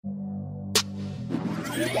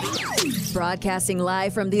Broadcasting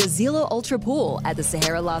live from the Azilo Ultra Pool at the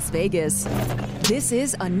Sahara, Las Vegas. This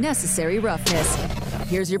is Unnecessary Roughness.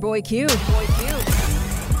 Here's your boy Q.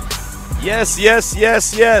 Yes, yes,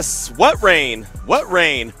 yes, yes. What rain? What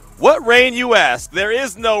rain? What rain, you ask? There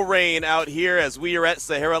is no rain out here as we are at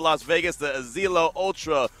Sahara, Las Vegas, the Azilo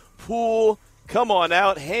Ultra Pool. Come on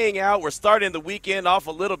out, hang out. We're starting the weekend off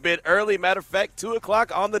a little bit early. Matter of fact, 2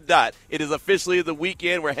 o'clock on the dot. It is officially the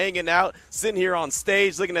weekend. We're hanging out, sitting here on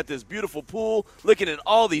stage, looking at this beautiful pool, looking at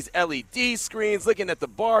all these LED screens, looking at the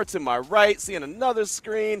bar to my right, seeing another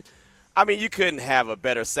screen. I mean, you couldn't have a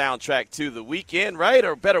better soundtrack to the weekend, right?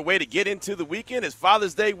 Or a better way to get into the weekend. It's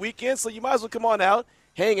Father's Day weekend, so you might as well come on out,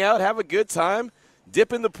 hang out, have a good time,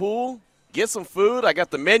 dip in the pool, get some food. I got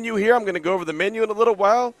the menu here. I'm going to go over the menu in a little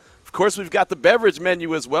while. Of course, we've got the beverage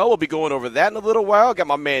menu as well. We'll be going over that in a little while. Got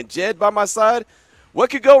my man Jed by my side.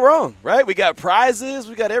 What could go wrong, right? We got prizes.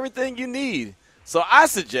 We got everything you need. So I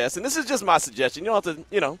suggest, and this is just my suggestion. You don't have to,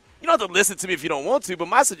 you don't have to listen to me if you don't want to. But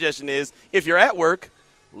my suggestion is, if you're at work,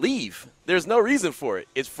 leave. There's no reason for it.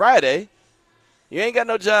 It's Friday. You ain't got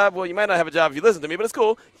no job. Well, you might not have a job if you listen to me, but it's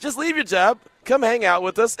cool. Just leave your job. Come hang out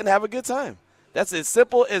with us and have a good time. That's as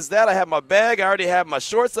simple as that. I have my bag. I already have my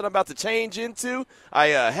shorts that I'm about to change into. I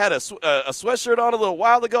had a sweatshirt on a little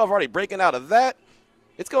while ago. I've already breaking out of that.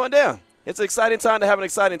 It's going down. It's an exciting time to have an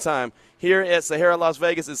exciting time here at Sahara, Las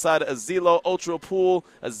Vegas, inside Azilo Ultra Pool,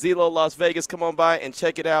 Azilo, Las Vegas. Come on by and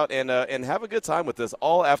check it out and have a good time with us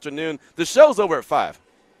all afternoon. The show's over at 5.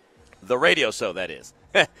 The radio show, that is.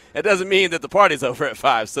 It doesn't mean that the party's over at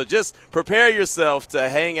 5. So just prepare yourself to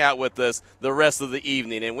hang out with us the rest of the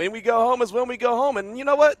evening. And when we go home is when we go home. And you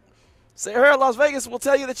know what? Sahara, Las Vegas will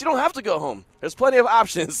tell you that you don't have to go home. There's plenty of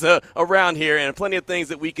options around here and plenty of things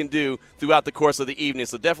that we can do throughout the course of the evening.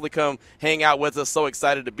 So definitely come hang out with us. So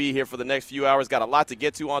excited to be here for the next few hours. Got a lot to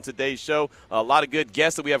get to on today's show. A lot of good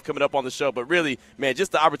guests that we have coming up on the show. But really, man,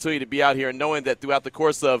 just the opportunity to be out here and knowing that throughout the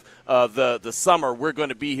course of the summer, we're going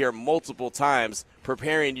to be here multiple times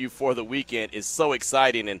preparing you for the weekend is so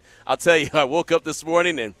exciting. And I'll tell you, I woke up this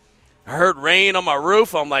morning and I heard rain on my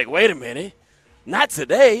roof. I'm like, wait a minute. Not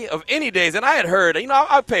today, of any days. And I had heard,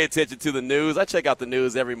 I pay attention to the news. I check out the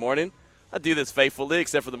news every morning. I do this faithfully,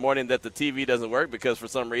 except for the morning that the TV doesn't work because for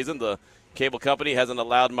some reason the cable company hasn't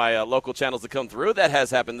allowed my local channels to come through. That has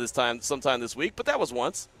happened sometime this week, but that was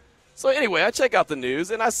once. So anyway, I check out the news,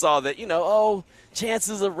 and I saw that,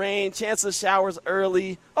 chances of rain, chance of showers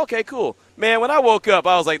early. Okay, cool. Man, when I woke up,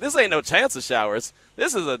 I was like, this ain't no chance of showers.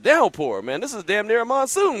 This is a downpour, man. This is damn near a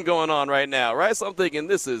monsoon going on right now, right? So I'm thinking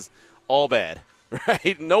this is all bad.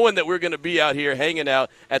 Right, knowing that we're going to be out here hanging out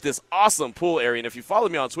at this awesome pool area. And if you follow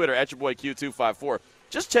me on Twitter, at your boy Q254,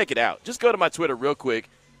 just check it out. Just go to my Twitter real quick.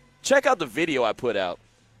 Check out the video I put out.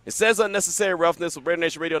 It says Unnecessary Roughness with Raider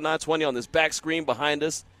Nation Radio 920 on this back screen behind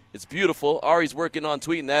us. It's beautiful. Ari's working on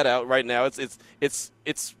tweeting that out right now.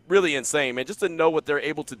 It's really insane, man. Just to know what they're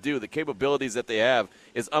able to do, the capabilities that they have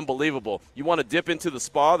is unbelievable. You want to dip into the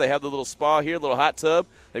spa. They have the little spa here, little hot tub.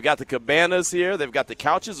 They've got the cabanas here. They've got the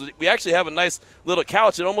couches. We actually have a nice little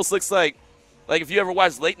couch. It almost looks like if you ever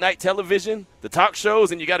watch late-night television, the talk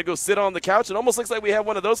shows, and you got to go sit on the couch, it almost looks like we have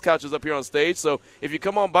one of those couches up here on stage. So if you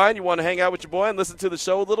come on by and you want to hang out with your boy and listen to the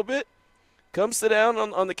show a little bit, come sit down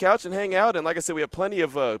on the couch and hang out. And like I said, we have plenty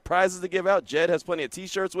of prizes to give out. Jed has plenty of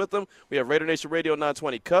T-shirts with them. We have Raider Nation Radio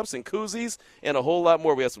 920 cups and koozies and a whole lot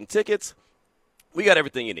more. We have some tickets. We got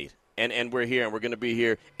everything you need. And we're here, and we're going to be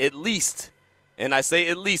here at least. And I say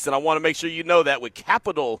at least, and I want to make sure you know that with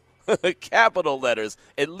capital letters,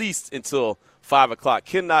 at least until 5 o'clock.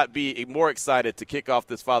 Cannot be more excited to kick off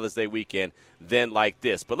this Father's Day weekend than like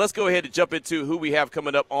this. But let's go ahead and jump into who we have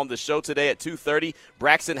coming up on the show today at 2:30.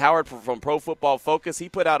 Braxton Howard from Pro Football Focus. He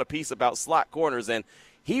put out a piece about slot corners, and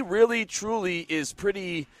he really, truly is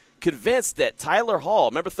pretty convinced that Tyler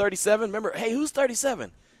Hall, remember 37? Remember, hey, who's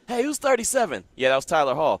 37? Hey, who's 37? Yeah, that was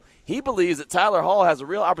Tyler Hall. He believes that Tyler Hall has a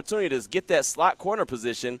real opportunity to get that slot corner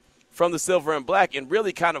position from the silver and black and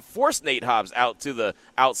really kind of force Nate Hobbs out to the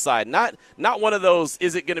outside. Not one of those,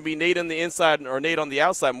 is it going to be Nate on the inside or Nate on the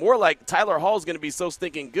outside? More like Tyler Hall is going to be so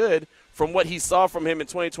stinking good from what he saw from him in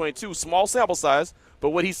 2022. Small sample size,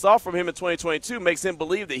 but what he saw from him in 2022 makes him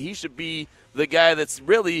believe that he should be the guy that's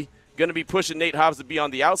really going to be pushing Nate Hobbs to be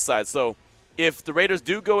on the outside. So if the Raiders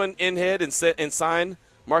do go in ahead and sign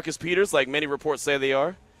Marcus Peters, like many reports say they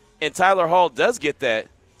are, and Tyler Hall does get that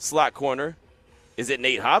slot corner, is it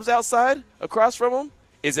Nate Hobbs outside across from him?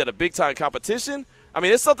 Is it a big-time competition? I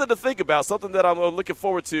mean, it's something to think about, something that I'm looking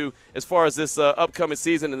forward to as far as this upcoming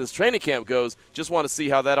season and this training camp goes. Just want to see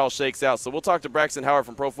how that all shakes out. So we'll talk to Braxton Howard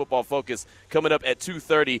from Pro Football Focus coming up at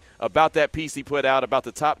 2:30 about that piece he put out about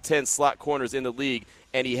the top 10 slot corners in the league,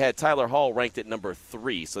 and he had Tyler Hall ranked at number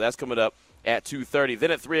 3. So that's coming up at 2:30.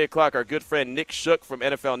 Then at 3 o'clock, our good friend Nick Shook from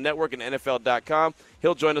NFL Network and NFL.com.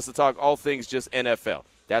 He'll join us to talk all things just NFL.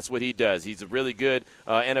 That's what he does. He's a really good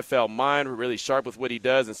NFL mind, really sharp with what he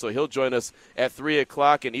does, and so he'll join us at 3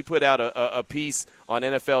 o'clock. And he put out a piece on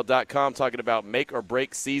NFL.com talking about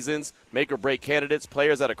make-or-break seasons, make-or-break candidates,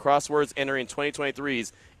 players out of crosswords entering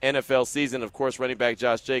 2023's NFL season. Of course, running back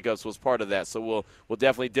Josh Jacobs was part of that, so we'll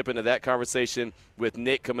definitely dip into that conversation with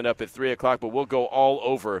Nick coming up at 3 o'clock, but we'll go all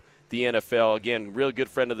over the NFL. Again, real good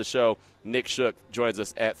friend of the show, Nick Shook, joins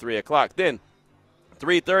us at 3 o'clock. Then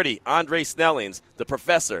 3:30, Andre Snellings, the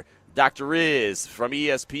professor, Dr. Riz from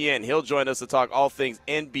ESPN. He'll join us to talk all things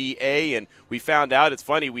NBA. And we found out, it's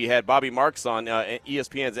funny, we had Bobby Marks on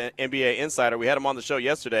ESPN's NBA Insider. We had him on the show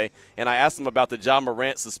yesterday, and I asked him about the Ja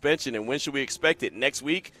Morant suspension and when should we expect it? Next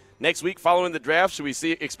week following the draft, should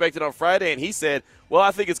we expect it on Friday? And he said, well,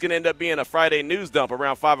 I think it's going to end up being a Friday news dump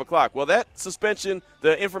around 5 o'clock. Well, that suspension,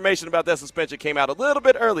 the information about that suspension came out a little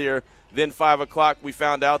bit earlier than 5 o'clock. We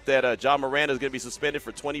found out that Ja Morant is going to be suspended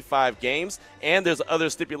for 25 games, and there's other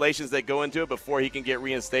stipulations that go into it before he can get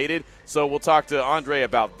reinstated. So we'll talk to Andre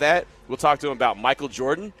about that. We'll talk to him about Michael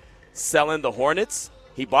Jordan selling the Hornets.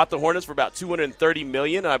 He bought the Hornets for about $230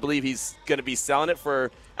 million, and I believe he's going to be selling it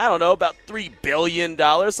for, I don't know, about $3 billion.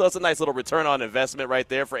 So it's a nice little return on investment right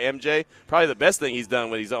there for MJ. Probably the best thing he's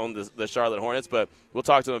done when he's owned the Charlotte Hornets, but we'll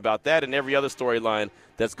talk to him about that and every other storyline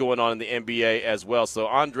that's going on in the NBA as well. So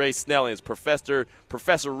Andre Snellings, Professor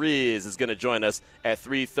Riz, is going to join us at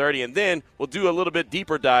 3:30. And then we'll do a little bit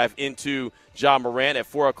deeper dive into Ja Morant at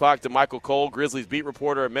 4 o'clock to Michael Cole, Grizzlies beat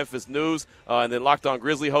reporter at Memphis News, and then Locked On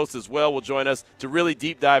Grizzly host as well will join us to really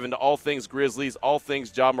deep dive into all things Grizzlies, all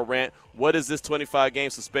things Ja Morant. What does this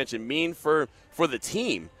 25-game suspension mean for the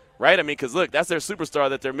team? Right? I mean, because, look, that's their superstar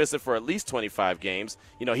that they're missing for at least 25 games.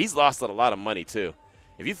 You know, he's lost a lot of money, too.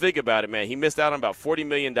 If you think about it, man, he missed out on about $40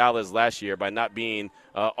 million last year by not being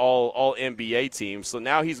all NBA team. So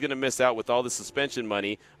now he's going to miss out with all the suspension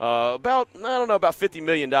money about $50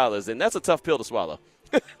 million. And that's a tough pill to swallow,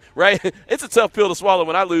 right? It's a tough pill to swallow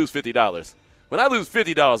when I lose $50. When I lose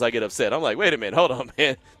 $50, I get upset. I'm like, wait a minute, hold on,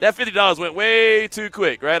 man. That $50 went way too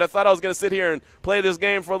quick, right? I thought I was going to sit here and play this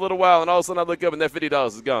game for a little while, and all of a sudden I look up and that $50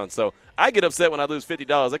 is gone. So I get upset when I lose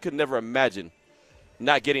 $50. I could never imagine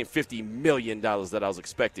not getting $50 million that I was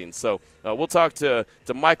expecting. So we'll talk to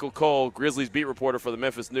Michael Cole, Grizzlies beat reporter for the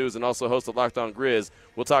Memphis News and also host of Locked On Grizz.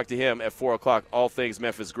 We'll talk to him at 4 o'clock, all things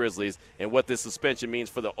Memphis Grizzlies, and what this suspension means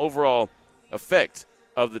for the overall effect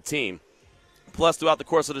of the team. Plus, throughout the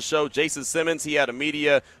course of the show, Jason Simmons, he had a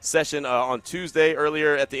media session on Tuesday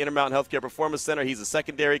earlier at the Intermountain Healthcare Performance Center. He's a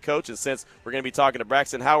secondary coach, and since we're going to be talking to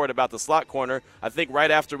Braxton Howard about the slot corner, I think right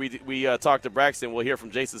after we talk to Braxton, we'll hear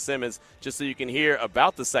from Jason Simmons just so you can hear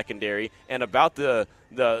about the secondary and about the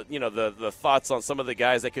thoughts on some of the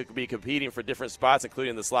guys that could be competing for different spots,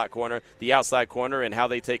 including the slot corner, the outside corner, and how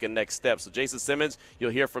they take a next step. So Jason Simmons,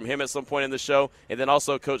 you'll hear from him at some point in the show, and then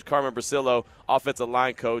also Coach Carmen Brasillo, offensive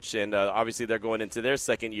line coach, and obviously they're going into their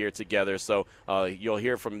second year together. So you'll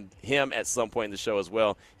hear from him at some point in the show as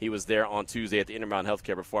well. He was there on Tuesday at the Intermountain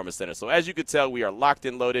Healthcare Performance Center. So as you can tell, we are locked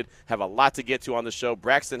and loaded, have a lot to get to on the show.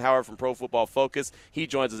 Braxton Howard from Pro Football Focus, he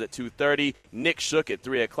joins us at 2:30. Nick Shook at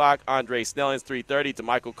 3 o'clock. Andre Snellings, 3:30 to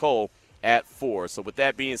Michael Cole at 4. So with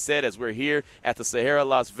that being said, as we're here at the Sahara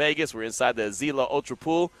Las Vegas, we're inside the Azila Ultra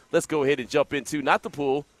Pool. Let's go ahead and jump into not the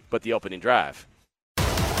pool, but the opening drive.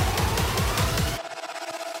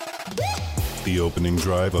 The opening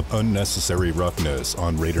drive of Unnecessary Roughness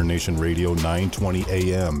on Raider Nation Radio 920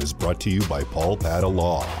 AM is brought to you by Paul Pata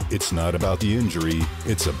Law. It's not about the injury,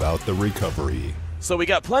 it's about the recovery. So we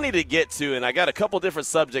got plenty to get to, and I got a couple different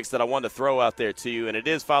subjects that I want to throw out there to you, and it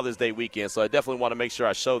is Father's Day weekend, so I definitely want to make sure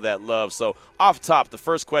I show that love. So off top, the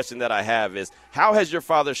first question that I have is, how has your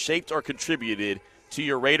father shaped or contributed to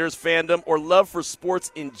your Raiders fandom or love for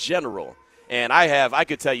sports in general? And I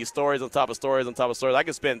could tell you stories on top of stories on top of stories. I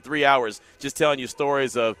could spend 3 hours just telling you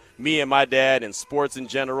stories of me and my dad and sports in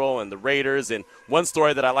general and the Raiders. And one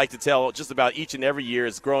story that I like to tell just about each and every year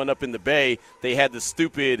is growing up in the Bay, they had the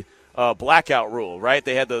stupid blackout rule, right?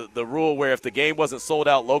 They had the rule where if the game wasn't sold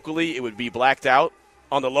out locally, it would be blacked out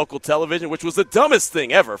on the local television, which was the dumbest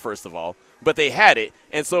thing ever, first of all. But they had it.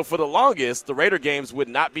 And so for the longest, the Raider games would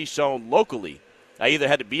not be shown locally. I either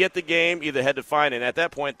had to be at the game, either had to find, and at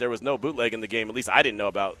that point there was no bootleg in the game. At least I didn't know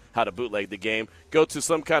about how to bootleg the game. Go to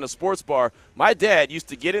some kind of sports bar. My dad used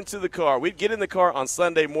to get into the car. We'd get in the car on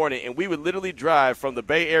Sunday morning, and we would literally drive from the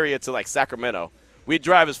Bay Area to, like, Sacramento. We'd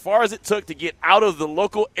drive as far as it took to get out of the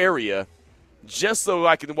local area just so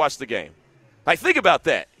I could watch the game. Like, think about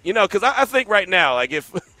that, because I think right now, like,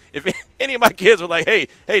 if any of my kids were like, hey,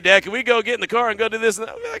 Dad, can we go get in the car and go do this? And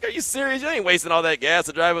I'd be like, are you serious? You ain't wasting all that gas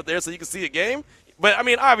to drive up there so you can see a game? But, I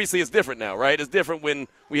mean, obviously it's different now, right? It's different when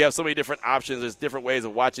we have so many different options. There's different ways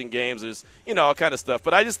of watching games. There's, all kind of stuff.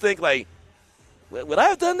 But I just think, like, would I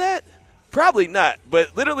have done that? Probably not.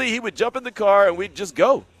 But literally he would jump in the car and we'd just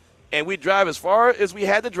go. And we'd drive as far as we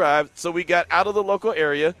had to drive so we got out of the local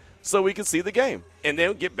area so we could see the game. And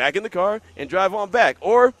then get back in the car and drive on back.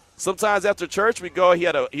 Or sometimes after church we'd go. He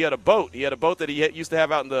had a boat. He had a boat that he used to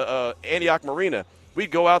have out in the Antioch Marina.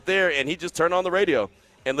 We'd go out there and he'd just turn on the radio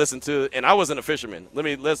and listen to – and I wasn't a fisherman.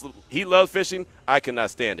 He loved fishing. I could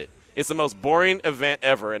not stand it. It's the most boring event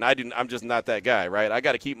ever, and I'm just not that guy, right? I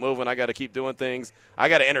got to keep moving. I got to keep doing things. I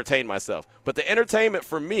got to entertain myself. But the entertainment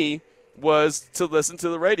for me was to listen to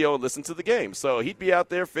the radio and listen to the game. So he'd be out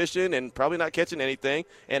there fishing and probably not catching anything,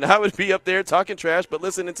 and I would be up there talking trash but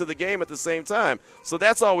listening to the game at the same time. So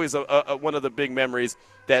that's always one of the big memories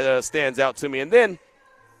that stands out to me. And then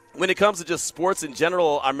when it comes to just sports in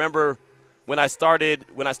general, I remember – When I started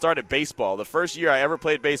baseball, the first year I ever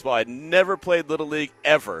played baseball, I'd never played Little League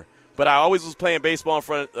ever. But I always was playing baseball in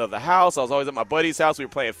front of the house. I was always at my buddy's house. We were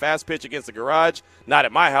playing fast pitch against the garage. Not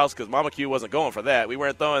at my house because Mama Q wasn't going for that. We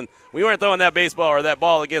weren't throwing that baseball or that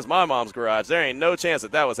ball against my mom's garage. There ain't no chance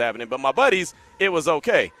that was happening. But my buddies, it was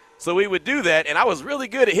okay. So we would do that, and I was really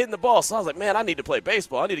good at hitting the ball. So I was like, man, I need to play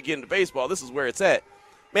baseball. I need to get into baseball. This is where it's at.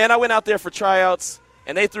 Man, I went out there for tryouts.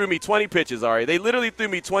 And they threw me 20 pitches, Ari. They literally threw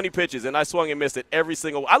me 20 pitches, and I swung and missed it every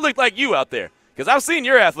single one. I looked like you out there because I've seen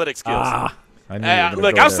your athletic skills. I knew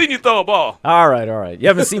look, I've seen you throw a ball. All right. You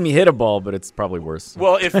haven't seen me hit a ball, but it's probably worse.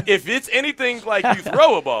 Well, if it's anything like you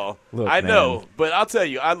throw a ball, look, I know. But I'll tell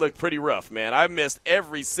you, I looked pretty rough, man. I missed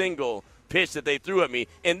every single pitch that they threw at me.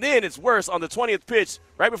 And then it's worse. On the 20th pitch,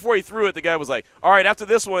 right before he threw it, the guy was like, all right, after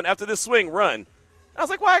this swing, run. I was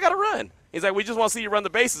like, why I got to run? He's like, we just want to see you run the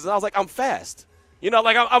bases. And I was like, I'm fast.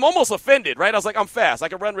 I'm almost offended, right? I was like, I'm fast. I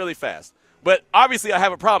can run really fast. But obviously I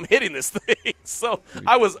have a problem hitting this thing. So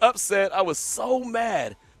I was upset. I was so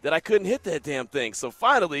mad that I couldn't hit that damn thing. So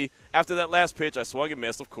finally, after that last pitch, I swung and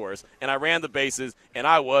missed, of course, and I ran the bases, and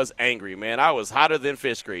I was angry, man. I was hotter than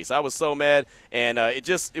fish grease. I was so mad, and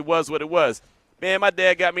it was what it was. Man, my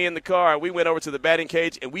dad got me in the car, and we went over to the batting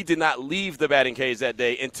cage, and we did not leave the batting cage that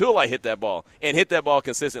day until I hit that ball, and hit that ball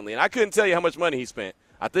consistently. And I couldn't tell you how much money he spent.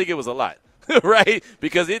 I think it was a lot. Right?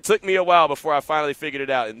 Because it took me a while before I finally figured it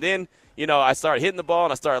out. And then, I started hitting the ball,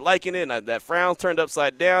 and I started liking it, and that frown turned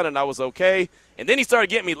upside down, and I was okay. And then he started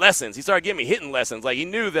getting me lessons. He started getting me hitting lessons. Like, he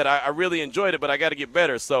knew that I really enjoyed it, but I got to get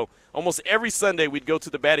better. So almost every Sunday we'd go to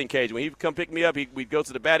the batting cage. When he'd come pick me up, we'd go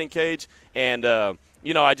to the batting cage, and I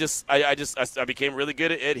became really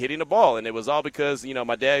good at hitting the ball. And it was all because,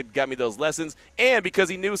 my dad got me those lessons. And because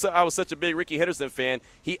he knew I was such a big Rickey Henderson fan,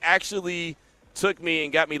 he actually took me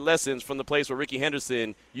and got me lessons from the place where Rickey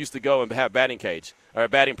Henderson used to go and have batting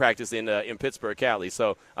practice in Pittsburgh, Cali.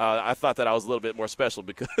 So I thought that I was a little bit more special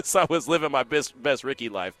because I was living my best Rickey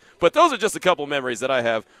life. But those are just a couple memories that I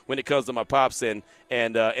have when it comes to my pops and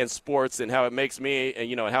sports and how it makes me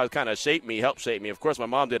and how it kind of helped shape me. Of course, my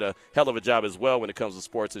mom did a hell of a job as well when it comes to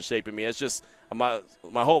sports and shaping me. It's just my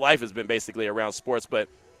whole life has been basically around sports, but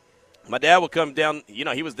my dad would come down,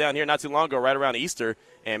 he was down here not too long ago, right around Easter,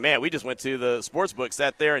 and, man, we just went to the sports book,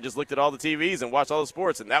 sat there and just looked at all the TVs and watched all the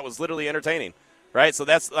sports, and that was literally entertaining, right? So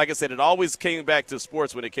that's, like I said, it always came back to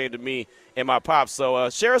sports when it came to me and my pops. So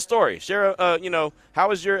share a story. Share, how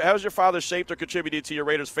has your father shaped or contributed to your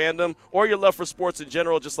Raiders fandom or your love for sports in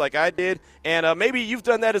general, just like I did? And maybe you've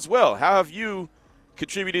done that as well. How have you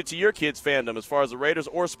contributed to your kids' fandom as far as the Raiders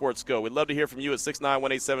or sports go? We'd love to hear from you at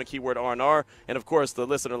 69187, keyword R&R, and, of course, the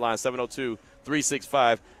listener line,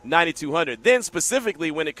 702-365-9200. Then, specifically,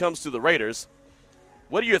 when it comes to the Raiders,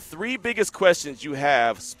 what are your three biggest questions you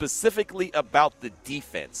have specifically about the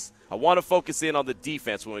defense? I want to focus in on the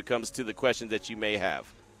defense when it comes to the questions that you may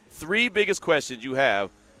have. Three biggest questions you have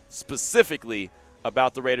specifically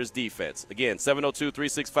about the Raiders defense. Again,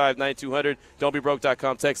 702-365-9200.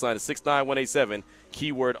 Don'tBeBroke.com text line is 69187,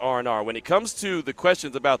 keyword R&R. When it comes to the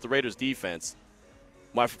questions about the Raiders defense,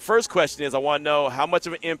 my first question is I want to know how much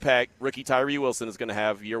of an impact rookie Tyree Wilson is going to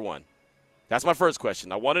have year one. That's my first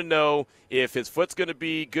question. I want to know if his foot's going to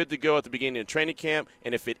be good to go at the beginning of training camp,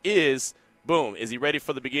 and if it is, Boom. Is he ready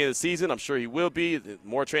for the beginning of the season? I'm sure he will be. The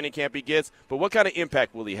more training camp he gets. But what kind of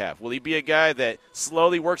impact will he have? Will he be a guy that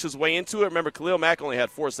slowly works his way into it? Remember, Khalil Mack only had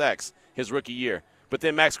 4 sacks his rookie year. But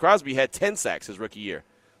then Max Crosby had 10 sacks his rookie year.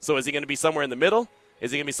 So is he going to be somewhere in the middle? Is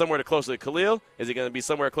he going to be somewhere closer to Khalil? Is he going to be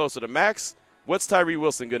somewhere closer to Max? What's Tyree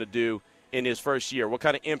Wilson going to do in his first year? What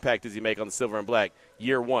kind of impact does he make on the Silver and Black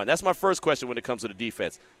year one? That's my first question when it comes to the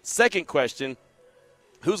defense. Second question,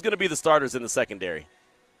 who's going to be the starters in the secondary?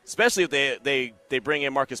 Especially if they bring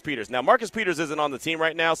in Marcus Peters. Now, Marcus Peters isn't on the team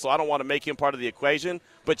right now, so I don't want to make him part of the equation.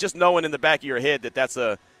 But just knowing in the back of your head that that's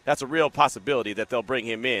a real possibility that they'll bring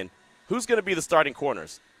him in. Who's going to be the starting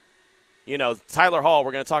corners? You know, Tyler Hall,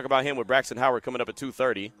 we're going to talk about him with Braxton Howard coming up at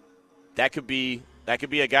 2:30. That could be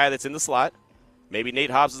a guy that's in the slot. Maybe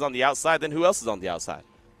Nate Hobbs is on the outside. Then who else is on the outside?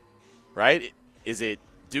 Right? Is it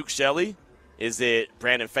Duke Shelley? Is it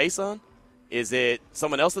Brandon Faison? Is it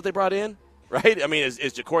someone else that they brought in? Right? I mean, is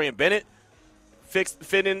Jacorian Bennett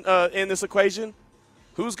fit in this equation?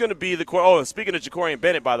 Who's going to be the – oh, and speaking of Jacorian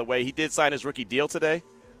Bennett, by the way, he did sign his rookie deal today.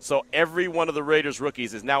 So every one of the Raiders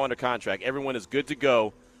rookies is now under contract. Everyone is good to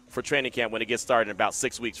go for training camp when it gets started in about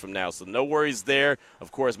 6 weeks from now. So no worries there.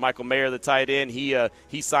 Of course, Michael Mayer, the tight end, he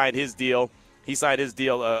signed his deal. He signed his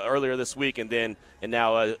deal earlier this week, and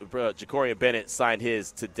now Jacorian Bennett signed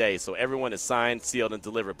his today. So everyone is signed, sealed, and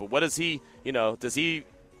delivered. But what does he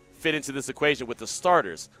fit into this equation with the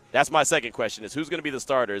starters? That's my second question, is who's going to be the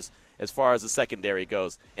starters as far as the secondary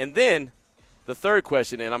goes? And then the third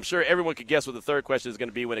question, and I'm sure everyone could guess what the third question is going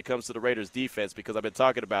to be when it comes to the Raiders defense, because I've been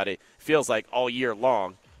talking about it, feels like all year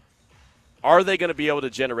long. Are they going to be able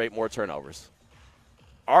to generate more turnovers?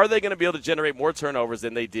 Are they going to be able to generate more turnovers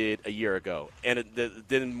than they did a year ago, and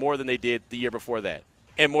then more than they did the year before that,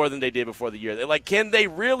 and more than they did before the year? Like, can they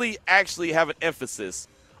really actually have an emphasis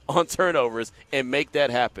on turnovers and make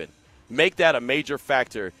that happen? Make that a major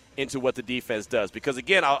factor into what the defense does? Because,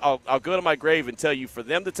 again, I'll go to my grave and tell you, for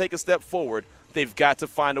them to take a step forward, they've got to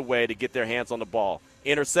find a way to get their hands on the ball.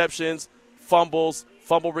 Interceptions, fumbles,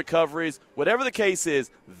 fumble recoveries, whatever the case is,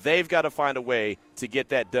 they've got to find a way to get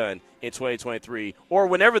that done in 2023 or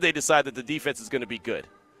whenever they decide that the defense is going to be good.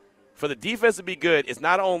 For the defense to be good, it's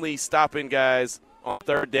not only stopping guys on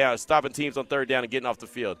third down, stopping teams on third down and getting off the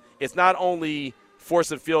field. It's not only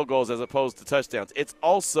forcing field goals as opposed to touchdowns. It's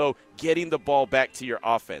also getting the ball back to your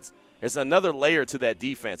offense. There's another layer to that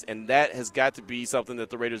defense, and that has got to be something that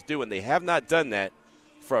the Raiders do, and they have not done that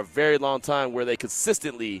for a very long time where they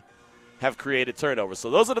consistently have created turnovers.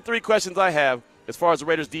 So those are the three questions I have as far as the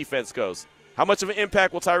Raiders defense goes. How much of an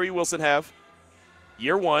impact will Tyree Wilson have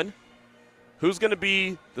year one? Who's going to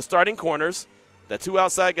be the starting corners, the two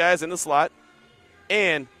outside guys in the slot?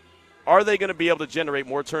 And are they going to be able to generate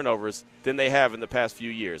more turnovers than they have in the past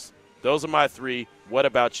few years? Those are my three. What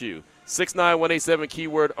about you? 69187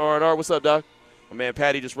 keyword R&R. What's up, Doc? My man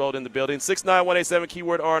Patty just rolled in the building. 69187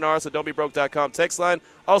 keyword R&R. So don'tbebroke.com text line.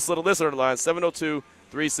 Also the listener line,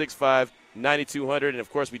 702-365-9200. And,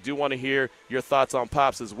 of course, we do want to hear your thoughts on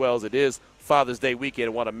Pops as well, as it is Father's Day weekend.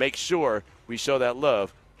 And want to make sure we show that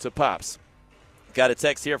love to Pops. Got a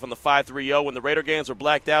text here from the 530. When the Raider games were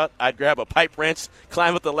blacked out, I'd grab a pipe wrench,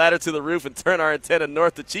 climb up the ladder to the roof, and turn our antenna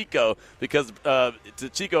north to Chico because to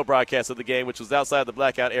Chico broadcast of the game, which was outside the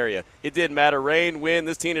blackout area. It didn't matter. Rain, wind,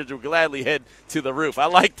 this teenager would gladly head to the roof. I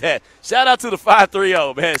like that. Shout out to the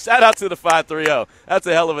 530, man. Shout out to the 530. That's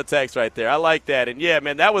a hell of a text right there. I like that. And, yeah,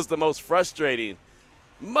 man, that was the most frustrating.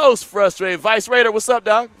 Vice Raider, what's up,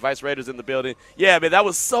 dog? Vice Raider's in the building. Yeah, man, that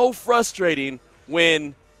was so frustrating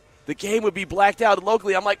when the game would be blacked out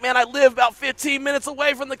locally. I'm like, man, I live about 15 minutes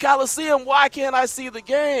away from the Coliseum. Why can't I see the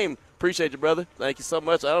game? Appreciate you, brother. Thank you so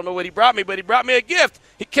much. I don't know what he brought me, but he brought me a gift.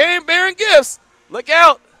 He came bearing gifts. Look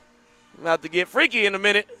out. I'm about to get freaky in a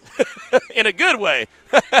minute. In a good way.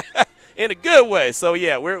 In a good way. So,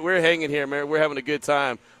 yeah, we're hanging here, man. We're having a good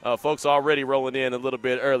time. Folks already rolling in a little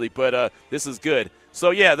bit early, but this is good.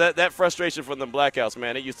 So, yeah, that frustration from the blackouts,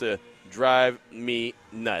 man, it used to drive me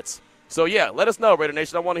nuts. So, yeah, let us know, Raider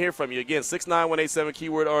Nation. I want to hear from you. Again, 69187,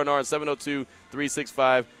 keyword R&R, and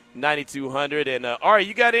 702-365-9200. And, Ari,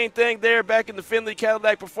 you got anything there back in the Finley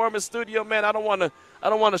Cadillac Performance Studio? Man, I don't want to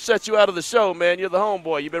shut you out of the show, man. You're the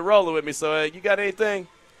homeboy. You've been rolling with me. So, you got anything?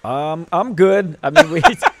 I'm good. I mean,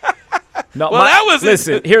 no,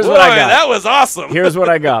 listen, here's what I got. That was awesome. Here's what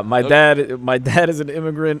I got. My dad is an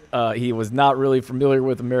immigrant. He was not really familiar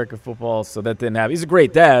with American football, so that didn't happen. He's a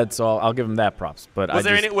great dad, so I'll give him that props. But was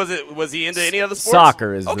he into any other sports?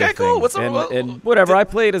 Soccer is okay. The Cool. thing. What's up? And whatever. I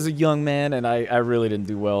played as a young man, and I really didn't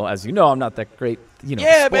do well. As you know, I'm not that great.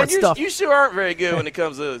 Yeah, sports man. stuff. You sure aren't very good when it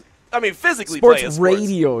comes to physically sports playing sports.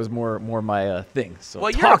 radio is more my thing. So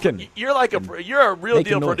Well, talking. you're a real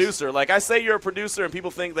deal noise. producer. Like I say, you're a producer, and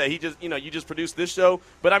people think that you just produced this show.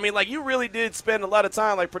 But I mean, like you really did spend a lot of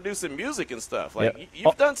time like producing music and stuff. Like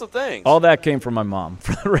you've done some things. All that came from my mom,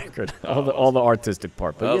 for the record. All the artistic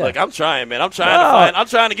part. But like I'm trying, man. I'm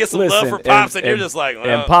trying to get some love for Pops, and you're just like. Well.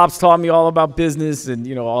 And Pops taught me all about business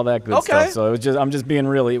and all that good stuff. So I'm just being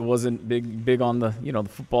real. It wasn't big on the the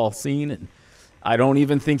football scene, and I don't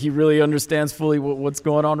even think he really understands fully what's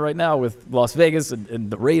going on right now with Las Vegas and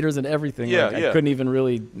the Raiders and everything. Yeah, I couldn't even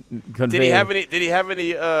really convey. Did he have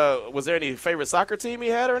any? Was there any favorite soccer team he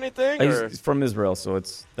had or anything? He's from Israel, so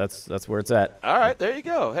that's where it's at. All right, there you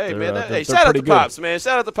go. Hey, man. They're Shout out to good. Pops, man.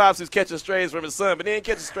 Shout out to Pops who's catching strays from his son, but he ain't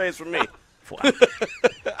catching strays from me.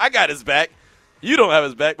 I got his back. You don't have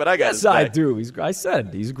his back, but I got his back. Yes, I do. I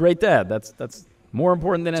said he's a great dad. That's more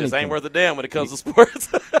important than anything. Just ain't worth a damn when it comes to sports.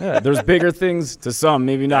 There's bigger things to some.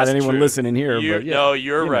 Maybe not That's anyone true. listening here. No,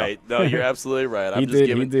 you're right. No, you're absolutely right. He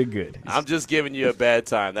did good. I'm just giving you a bad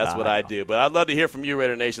time. That's what I do. But I'd love to hear from you,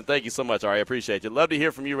 Raider Nation. Thank you so much, Ari. I appreciate you. Love to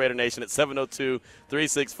hear from you, Raider Nation, at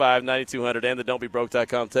 702-365-9200 and the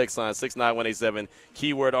don'tbebroke.com text line 69187,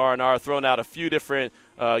 keyword R&R. Throwing out a few different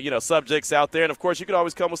subjects out there. And, of course, you could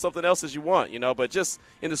always come with something else as you want, But just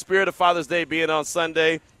in the spirit of Father's Day being on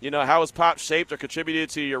Sunday, how has Pop shaped or contributed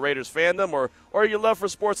to your Raiders fandom or your love for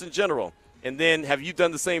sports in general? And then have you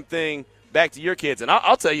done the same thing back to your kids? And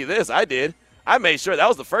I'll tell you this, I did. I made sure that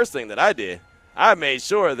was the first thing that I did. I made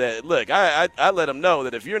sure that, look, I let them know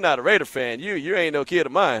that if you're not a Raider fan, you ain't no kid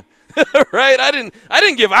of mine. Right? I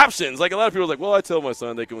didn't give options. Like a lot of people are like, well, I tell my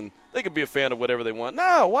son they can be a fan of whatever they want.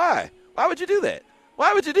 No, why? Why would you do that?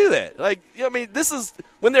 Why would you do that? Like, this is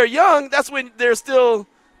when they're young. That's when they'll still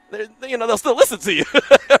listen to you,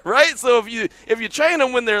 right? So if you train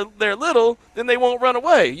them when they're little, then they won't run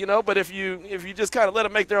away, But if you just kind of let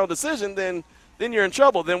them make their own decision, then you're in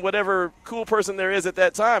trouble. Then whatever cool person there is at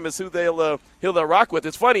that time is who they'll rock with.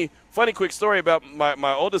 It's funny quick story about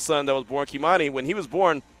my oldest son that was born, Kimani. When he was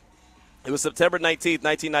born, it was September 19th,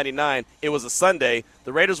 1999. It was a Sunday.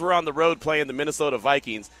 The Raiders were on the road playing the Minnesota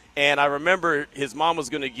Vikings. And I remember his mom was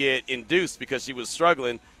going to get induced because she was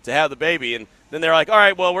struggling to have the baby. And then they're like, all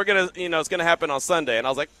right, well, we're going to, it's going to happen on Sunday. And I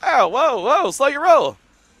was like, oh, whoa, slow your roll.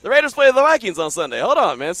 The Raiders play the Vikings on Sunday. Hold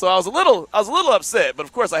on, man. So I was a little upset, but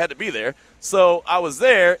of course I had to be there. So I was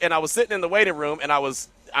there and I was sitting in the waiting room and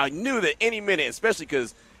I knew that any minute, especially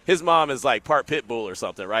because his mom is like part pit bull or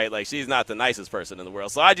something, right? Like she's not the nicest person in the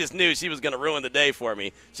world. So I just knew she was going to ruin the day for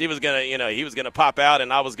me. She was going to, he was going to pop out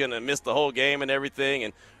and I was going to miss the whole game and everything.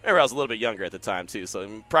 And remember, I was a little bit younger at the time too.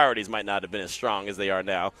 So priorities might not have been as strong as they are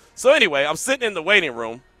now. So anyway, I'm sitting in the waiting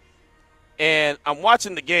room and I'm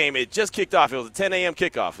watching the game. It just kicked off. It was a 10 a.m.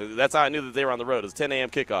 kickoff. That's how I knew that they were on the road. It was a 10 a.m.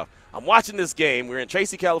 kickoff. I'm watching this game. We're in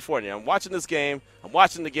Tracy, California. I'm watching this game. I'm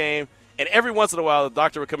watching the game. And every once in a while, the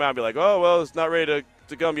doctor would come out and be like, oh, well, it's not ready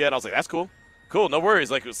to come yet. And I was like, that's cool. Cool, no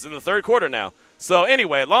worries. Like, it's in the third quarter now. So,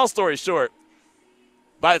 anyway, long story short,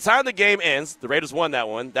 by the time the game ends, the Raiders won that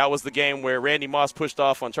one. That was the game where Randy Moss pushed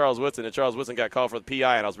off on Charles Woodson, and Charles Woodson got called for the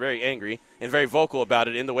PI, and I was very angry and very vocal about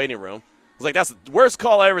it in the waiting room. I was like, that's the worst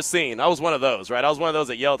call I ever seen. I was one of those, right? I was one of those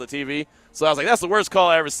that yelled at the TV. So I was like, that's the worst call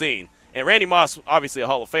I ever seen. And Randy Moss, obviously a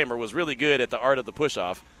Hall of Famer, was really good at the art of the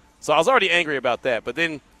push-off. So I was already angry about that. But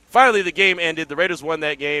then finally the game ended. The Raiders won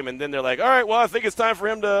that game, and then they're like, all right, well, I think it's time for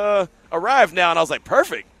him to arrive now. And I was like,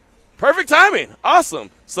 perfect. Perfect timing. Awesome.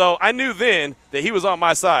 So I knew then that he was on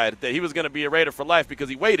my side, that he was going to be a Raider for life because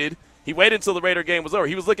he waited. He waited until the Raider game was over.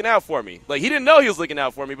 He was looking out for me. Like, he didn't know he was looking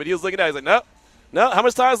out for me, but he was looking out. He's like, no, how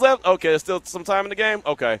much time's left? Okay, there's still some time in the game?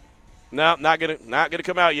 Okay. No, not gonna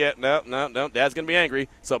come out yet. No, Dad's going to be angry.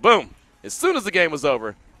 So, boom. As soon as the game was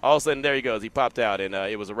over, all of a sudden, there he goes. He popped out, and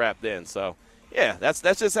it was a wrap then. So, yeah, that's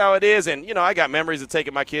just how it is. And, I got memories of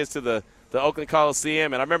taking my kids to the Oakland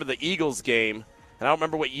Coliseum, and I remember the Eagles game. And I don't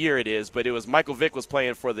remember what year it is, but it was Michael Vick was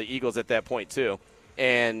playing for the Eagles at that point too.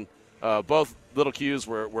 And both little Qs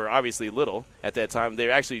were obviously little at that time. They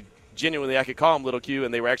were actually genuinely, I could call them little Q,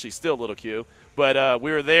 and they were actually still little Q. But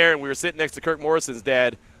we were there, and we were sitting next to Kirk Morrison's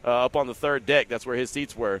dad up on the third deck. That's where his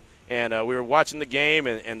seats were. And we were watching the game,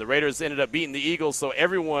 and the Raiders ended up beating the Eagles. So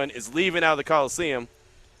everyone is leaving out of the Coliseum,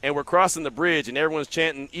 and we're crossing the bridge, and everyone's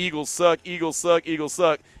chanting, Eagles suck, Eagles suck, Eagles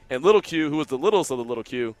suck. And little Q, who was the littlest of the little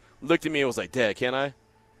Q, looked at me and was like, Dad, can I?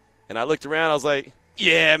 And I looked around. I was like,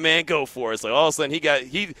 yeah, man, go for it. So all of a sudden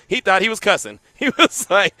he thought he was cussing. He was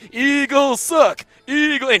like, Eagles suck,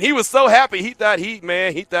 Eagle. And he was so happy. He thought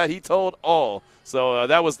he told all. So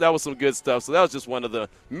that was some good stuff. So that was just one of the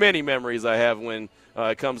many memories I have when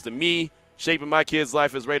it comes to me shaping my kids'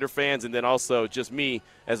 life as Raider fans, and then also just me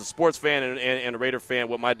as a sports fan and a Raider fan,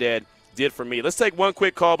 what my dad did for me. Let's take one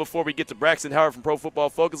quick call before we get to Braxton Howard from Pro Football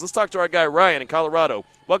Focus. Let's talk to our guy Ryan in Colorado.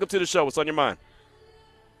 Welcome to the show. What's on your mind?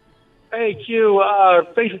 Hey, Q.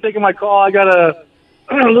 Thanks for taking my call. I got a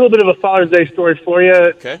little bit of a Father's Day story for you.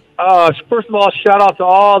 Okay. First of all, shout out to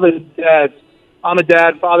all the dads. I'm a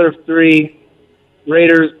dad, father of 3,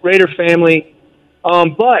 Raider family.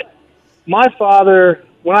 But my father,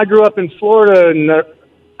 when I grew up in Florida,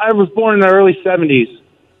 I was born in the early 70s.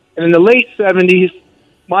 And in the late 70s,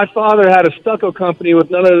 my father had a stucco company with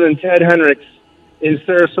none other than Ted Hendricks in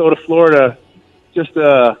Sarasota, Florida. Just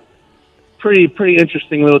a pretty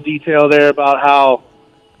interesting little detail there about how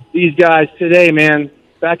these guys today, man,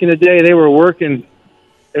 back in the day, they were working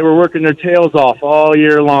their tails off all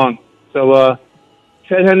year long. So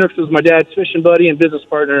Ted Hendricks was my dad's fishing buddy and business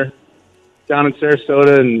partner down in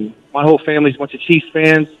Sarasota, and my whole family's a bunch of Chiefs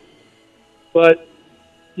fans. But,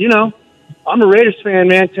 you know, I'm a Raiders fan,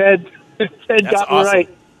 man. Ted got me awesome. right.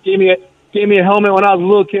 Gave me a helmet when I was a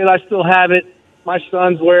little kid. I still have it. My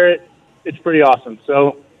sons wear it. It's pretty awesome.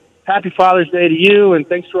 So happy Father's Day to you, and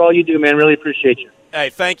thanks for all you do, man. Really appreciate you. Hey,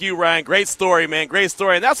 thank you, Ryan. Great story, man. Great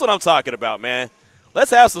story. And that's what I'm talking about, man. Let's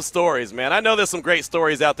have some stories, man. I know there's some great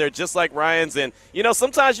stories out there just like Ryan's. And, you know,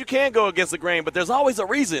 sometimes you can go against the grain, but there's always a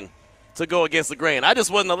reason to go against the grain. I just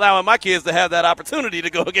wasn't allowing my kids to have that opportunity to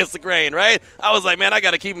go against the grain, right? I was like, man, I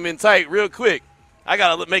got to keep them in tight real quick. I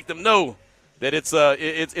got to make them know that it's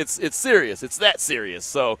serious. It's that serious.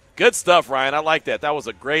 So good stuff, Ryan. I like that. That was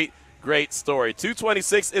a great story.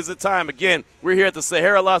 2:26 is the time. Again, we're here at the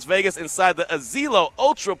Sahara Las Vegas inside the Azilo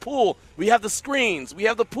Ultra Pool. We have the screens. We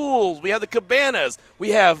have the pools. We have the cabanas. We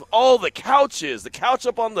have all the couches, the couch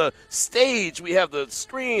up on the stage. We have the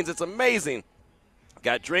screens. It's amazing.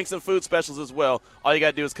 Got drinks and food specials as well. All you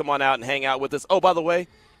got to do is come on out and hang out with us. Oh, by the way,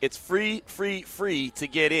 it's free to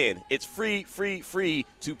get in. It's free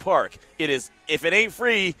to park. It is, if it ain't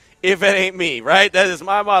free, if it ain't me, right? That is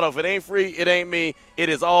my motto. If it ain't free, it ain't me. It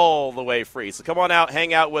is all the way free. So come on out,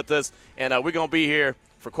 hang out with us, and we're going to be here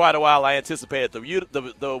for quite a while. I anticipate it.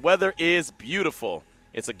 The weather is beautiful.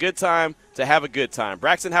 It's a good time to have a good time.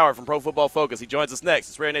 Braxton Howard from Pro Football Focus. He joins us next.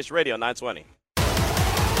 It's Raider Nation Radio 920.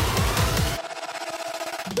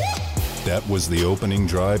 That was the opening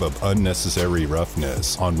drive of Unnecessary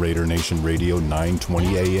Roughness on Raider Nation Radio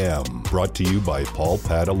 920 AM. Brought to you by Paul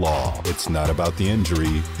Pata Law. It's not about the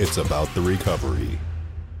injury, it's about the recovery.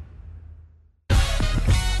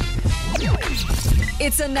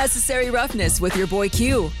 It's Unnecessary Roughness with your boy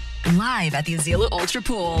Q, live at the Azilo Ultra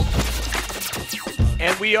Pool.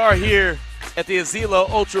 And we are here at the Azilo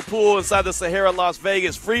Ultra Pool inside the Sahara Las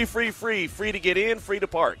Vegas. Free to get in, free to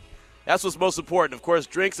park. That's what's most important. Of course,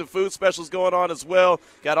 drinks and food specials going on as well.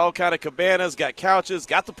 Got all kind of cabanas, got couches,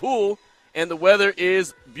 got the pool, and the weather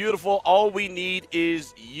is beautiful. All we need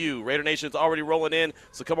is you. Raider Nation's already rolling in,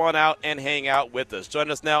 so come on out and hang out with us.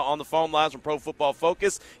 Joining us now on the phone lines from Pro Football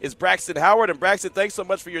Focus is Braxton Howard. And Braxton, thanks so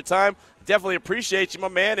much for your time. Definitely appreciate you, my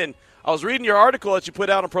man. And I was reading your article that you put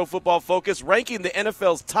out on Pro Football Focus, ranking the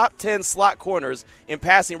NFL's top 10 slot corners in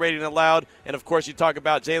passing rating allowed. And, of course, you talk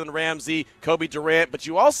about Jalen Ramsey, Kobe Durant, but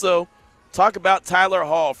you also talk about Tyler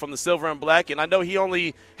Hall from the Silver and Black. And I know he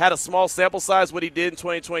only had a small sample size what he did in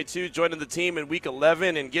 2022, joining the team in Week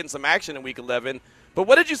 11 and getting some action in Week 11. But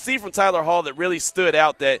what did you see from Tyler Hall that really stood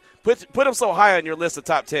out that put him so high on your list of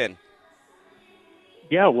top 10?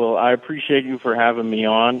 Yeah, well, I appreciate you for having me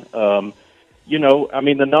on. You know, I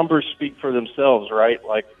mean, the numbers speak for themselves, right?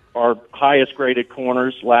 Like our highest graded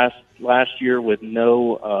corners last year with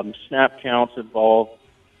no snap counts involved.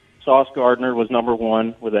 Sauce Gardner was number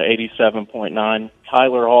 1 with an 87.9.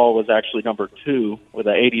 Tyler Hall was actually number 2 with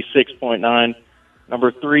an 86.9.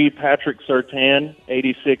 Number 3, Patrick Surtain,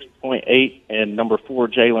 86.8. And number 4,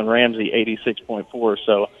 Jalen Ramsey, 86.4.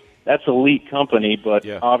 So that's elite company, but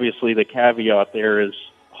obviously the caveat there is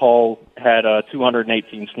Hall had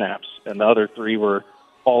 218 snaps, and the other 3 were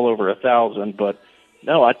all over 1,000. But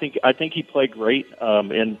no, I think he played great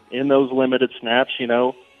in those limited snaps. You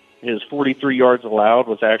know, his 43 yards allowed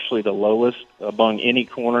was actually the lowest among any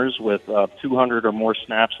corners with 200 or more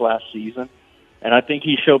snaps last season. And I think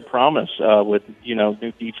he showed promise with, you know,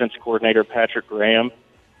 new defense coordinator Patrick Graham.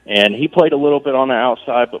 And he played a little bit on the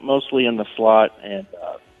outside, but mostly in the slot. And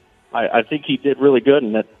I think he did really good.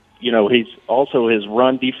 And that, you know, he's also his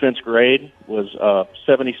run defense grade was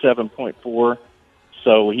 77.4.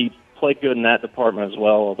 So he played good in that department as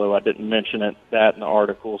well, although I didn't mention that in the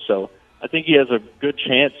article. So I think he has a good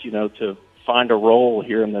chance, you know, to find a role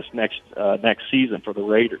here in this next season for the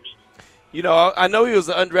Raiders. You know, I know he was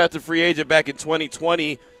an undrafted free agent back in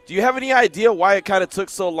 2020. Do you have any idea why it kind of took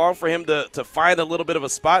so long for him to find a little bit of a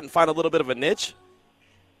spot and find a little bit of a niche?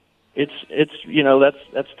 It's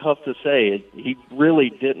that's tough to say. He really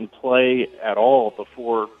didn't play at all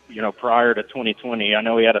before, prior to 2020. I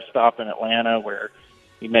know he had a stop in Atlanta where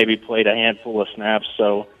he maybe played a handful of snaps,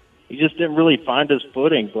 so he just didn't really find his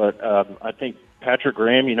footing. But I think Patrick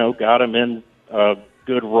Graham, got him in a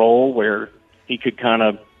good role where he could kind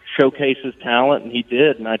of showcase his talent, and he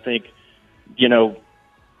did. And I think,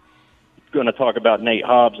 going to talk about Nate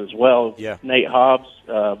Hobbs as well. Yeah. Nate Hobbs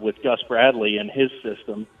with Gus Bradley and his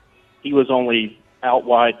system, he was only out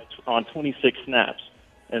wide on 26 snaps.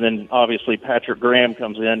 And then obviously Patrick Graham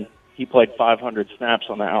comes in. He played 500 snaps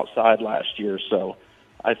on the outside last year. So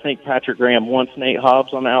I think Patrick Graham wants Nate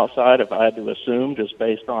Hobbs on the outside, if I had to assume, just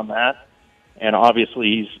based on that. And obviously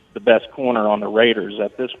he's the best corner on the Raiders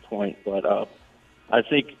at this point. But I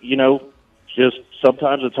think, just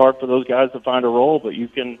sometimes it's hard for those guys to find a role, but you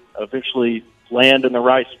can eventually land in the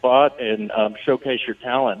right spot and showcase your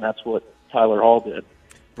talent. And that's what Tyler Hall did.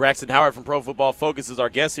 Braxton Howard from Pro Football Focus is our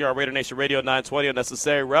guest here on Raider Nation Radio 920 on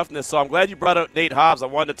Necessary Roughness. So I'm glad you brought up Nate Hobbs. I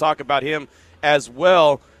wanted to talk about him as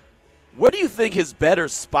well. Where do you think his better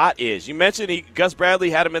spot is? You mentioned Gus Bradley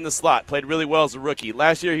had him in the slot, played really well as a rookie.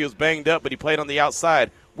 Last year he was banged up, but he played on the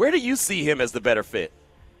outside. Where do you see him as the better fit?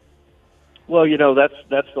 Well, that's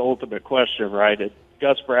the ultimate question, right?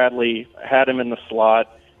 Gus Bradley had him in the slot,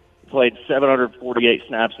 played 748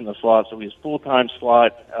 snaps in the slot, so he was full-time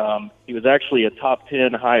slot. He was actually a top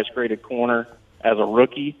 10 highest-graded corner as a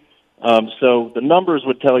rookie. So the numbers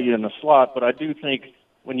would tell you in the slot, but I do think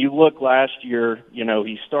when you look last year,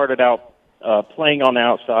 he started out playing on the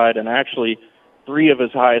outside, and actually 3 of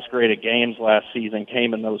his highest-graded games last season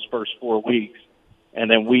came in those first 4 weeks.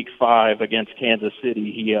 And then week 5 against Kansas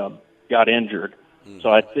City, he got injured. So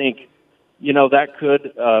I think, that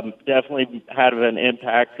could definitely have an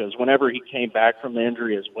impact because whenever he came back from the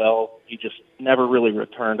injury as well, he just never really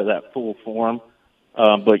returned to that full form.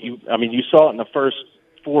 But you saw it in the first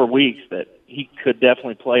 4 weeks that he could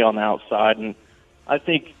definitely play on the outside. And I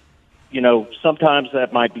think, sometimes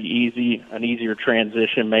that might be an easier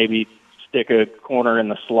transition, maybe stick a corner in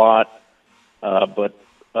the slot, but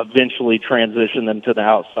eventually transition them to the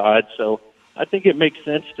outside. So I think it makes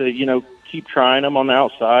sense to, keep trying them on the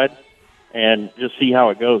outside and just see how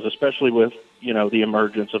it goes, especially with, the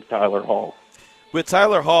emergence of Tyler Hall. With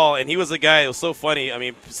Tyler Hall, and he was a guy, it was so funny. I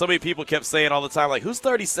mean, so many people kept saying all the time, like, who's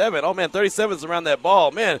 37? Oh, man, 37's around that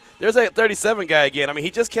ball. Man, there's that 37 guy again. I mean,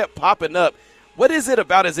 he just kept popping up. What is it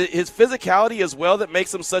about? Is it his physicality as well that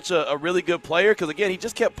makes him such a really good player? Because, again, he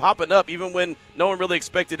just kept popping up even when no one really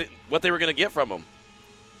expected what they were going to get from him.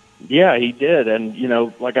 Yeah, he did. And,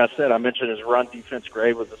 like I said, I mentioned his run defense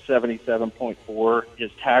grade was a 77.4.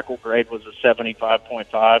 His tackle grade was a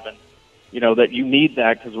 75.5. And, that you need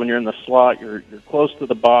that because when you're in the slot, you're close to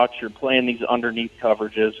the box, you're playing these underneath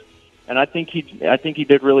coverages. And I think he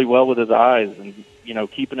did really well with his eyes and,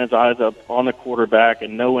 keeping his eyes up on the quarterback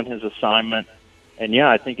and knowing his assignment. And, yeah,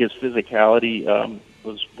 I think his physicality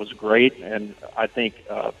was great. And I think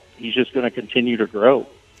he's just going to continue to grow.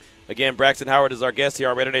 Again, Braxton Howard is our guest here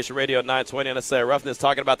on Raider Nation Radio 920 on Necessary Roughness,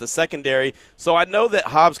 talking about the secondary. So I know that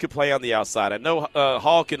Hobbs could play on the outside. I know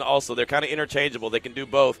Hall can also. They're kind of interchangeable. They can do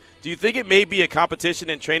both. Do you think it may be a competition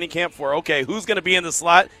in training camp for, okay, who's going to be in the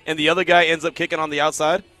slot and the other guy ends up kicking on the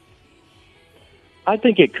outside? I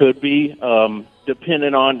think it could be,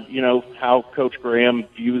 depending on, how Coach Graham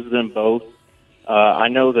views them both. I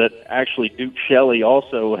know that actually Duke Shelley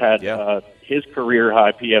also had his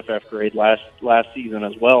career-high PFF grade last season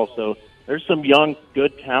as well. So there's some young,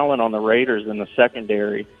 good talent on the Raiders in the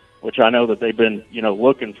secondary, which I know that they've been,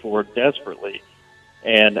 looking for desperately.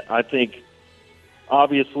 And I think,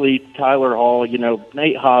 obviously, Tyler Hall,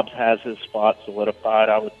 Nate Hobbs has his spot solidified.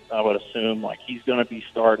 I would assume, like, he's going to be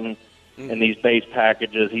starting in these base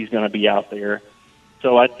packages. He's going to be out there.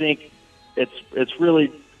 So I think it's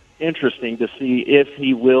really interesting to see if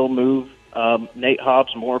he will move Nate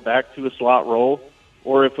Hobbs more back to a slot role,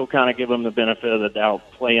 or if he'll kind of give him the benefit of the doubt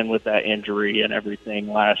playing with that injury and everything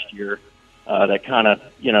last year that kind of,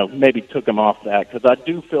 maybe took him off that. Because I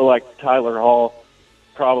do feel like Tyler Hall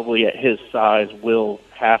probably at his size will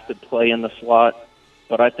have to play in the slot.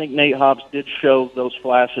 But I think Nate Hobbs did show those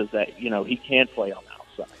flashes that, he can play on the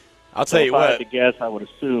outside. I'll tell you what. If I what. had to guess, I would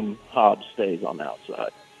assume Hobbs stays on the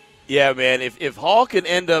outside. Yeah, man, if Hall can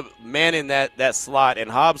end up manning that slot and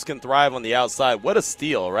Hobbs can thrive on the outside, what a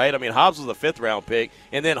steal, right? I mean, Hobbs was a fifth-round pick,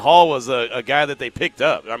 and then Hall was a guy that they picked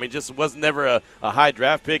up. I mean, just was never a high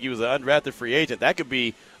draft pick. He was an undrafted free agent. That could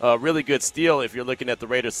be a really good steal if you're looking at the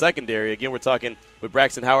Raiders secondary. Again, we're talking with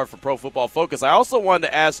Braxton Howard for Pro Football Focus. I also wanted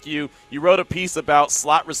to ask you wrote a piece about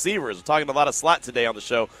slot receivers. We're talking a lot of slot today on the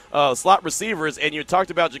show. Slot receivers, and you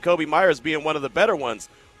talked about Jacoby Myers being one of the better ones.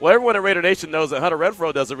 Well, everyone at Raider Nation knows that Hunter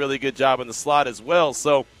Renfrow does a really good job in the slot as well.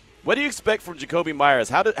 So what do you expect from Jacoby Myers?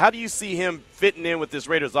 How do you see him fitting in with this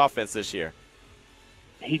Raiders offense this year?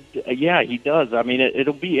 He does. I mean,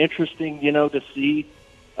 it'll be interesting, to see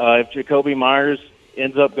if Jacoby Myers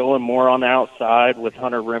ends up going more on the outside with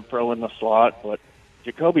Hunter Renfrow in the slot. But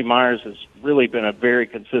Jacoby Myers has really been a very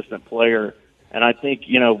consistent player. And I think,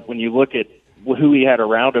 when you look at who he had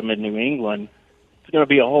around him in New England, it's going to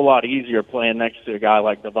be a whole lot easier playing next to a guy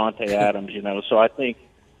like Davante Adams, So I think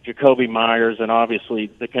Jacoby Myers and obviously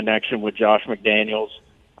the connection with Josh McDaniels,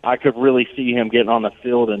 I could really see him getting on the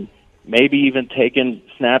field and maybe even taking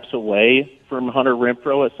snaps away from Hunter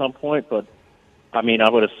Renfrow at some point. But, I mean,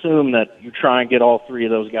 I would assume that you try and get all three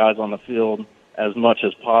of those guys on the field as much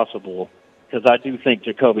as possible because I do think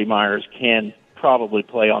Jacoby Myers can probably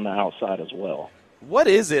play on the outside as well. What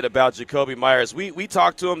is it about Jacoby Myers? We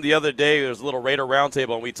talked to him the other day. There was a little Raider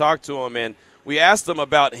roundtable, and we talked to him, and we asked him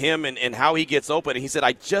about him and how he gets open, and he said,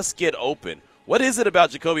 I just get open. What is it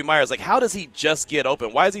about Jacoby Myers? Like, how does he just get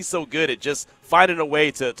open? Why is he so good at just finding a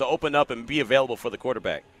way to open up and be available for the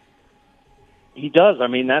quarterback? He does. I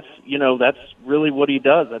mean, that's really what he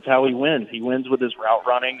does. That's how he wins. He wins with his route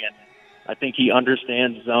running, and I think he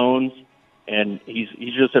understands zones, and he's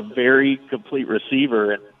just a very complete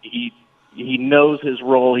receiver, and he knows his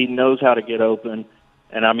role. He knows how to get open.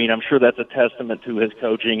 And, I mean, I'm sure that's a testament to his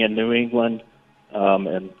coaching in New England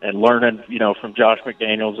and learning, from Josh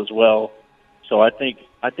McDaniels as well. So I think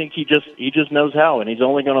he just knows how, and he's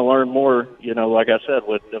only going to learn more, like I said,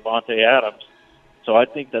 with Davante Adams. So I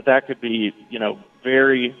think that could be,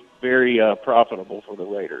 very, very profitable for the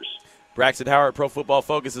Raiders. Braxton Howard, Pro Football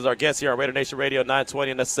Focus, is our guest here on Raider Nation Radio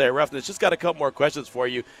 920 Unnecessary Roughness. Just got a couple more questions for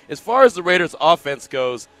you. As far as the Raiders' offense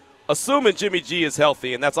goes, assuming Jimmy G is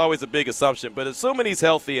healthy, and that's always a big assumption, but assuming he's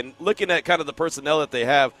healthy and looking at kind of the personnel that they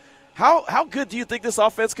have, how good do you think this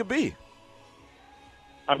offense could be?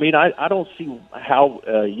 I mean, I don't see how,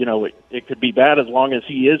 it could be bad as long as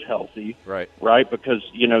he is healthy. Right. Right? Because,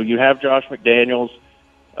 you have Josh McDaniels,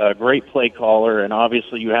 a great play caller, and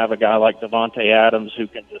obviously you have a guy like Davante Adams who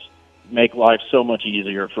can just make life so much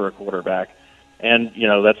easier for a quarterback. And,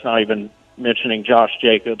 that's not even mentioning Josh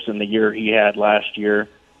Jacobs and the year he had last year.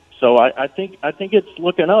 So I think it's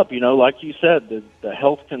looking up. Like you said, the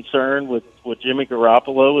health concern with Jimmy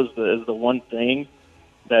Garoppolo is the one thing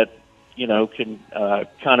that can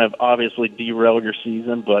kind of obviously derail your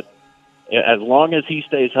season. But as long as he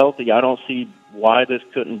stays healthy, I don't see why this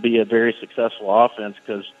couldn't be a very successful offense.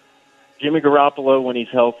 Because Jimmy Garoppolo, when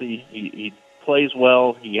he's healthy, he plays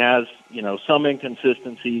well. He has some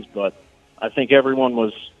inconsistencies, but I think everyone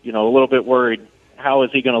was a little bit worried. How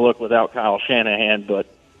is he going to look without Kyle Shanahan? But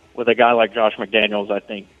with a guy like Josh McDaniels, I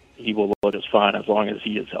think he will look just fine as long as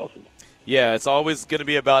he is healthy. Yeah, it's always going to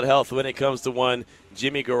be about health when it comes to one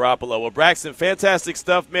Jimmy Garoppolo. Well, Braxton, fantastic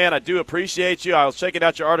stuff, man. I do appreciate you. I was checking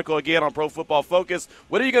out your article again on Pro Football Focus.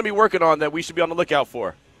 What are you going to be working on that we should be on the lookout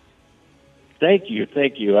for? Thank you.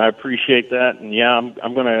 I appreciate that. And, yeah,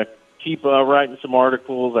 I'm going to keep writing some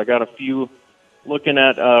articles. I got a few looking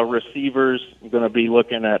at receivers. I'm going to be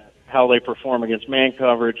looking at how they perform against man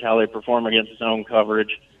coverage, how they perform against zone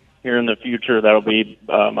coverage. Here in the future, that'll be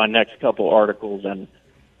my next couple articles. And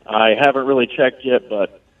I haven't really checked yet,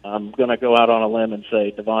 but I'm going to go out on a limb and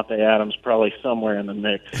say Davante Adams probably somewhere in the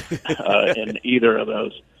mix in either of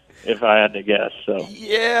those, if I had to guess. So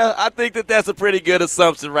yeah, I think that's a pretty good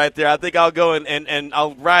assumption right there. I think I'll go and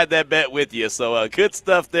I'll ride that bet with you. So good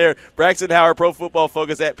stuff there. Braxton Howard, Pro Football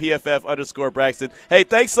Focus at PFF_Braxton. Hey,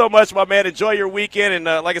 thanks so much, my man. Enjoy your weekend.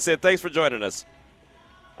 And like I said, thanks for joining us.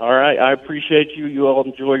 All right, I appreciate you. You all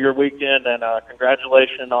enjoy your weekend, and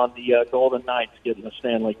congratulations on the Golden Knights getting the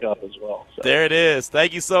Stanley Cup as well. So. There it is.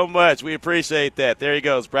 Thank you so much. We appreciate that. There he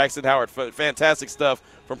goes, Braxton Howard. Fantastic stuff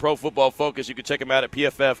from Pro Football Focus. You can check him out at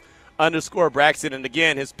PFF_Braxton. And,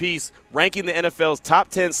 again, his piece ranking the NFL's top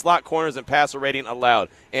 10 slot corners and passer rating allowed.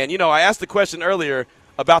 And, I asked the question earlier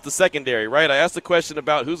about the secondary, right? I asked the question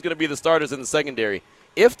about who's going to be the starters in the secondary.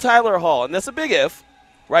 If Tyler Hall, and that's a big if,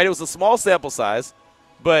 right? It was a small sample size.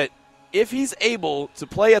 But if he's able to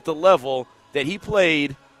play at the level that he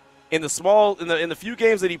played in the few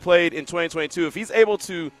games that he played in 2022, if he's able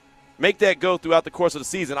to make that go throughout the course of the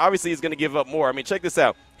season, obviously he's going to give up more. I mean, check this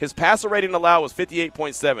out. His passer rating allowed was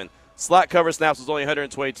 58.7. Slot cover snaps was only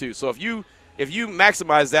 122. So if you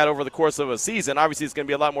maximize that over the course of a season, obviously it's going to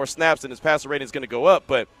be a lot more snaps and his passer rating is going to go up.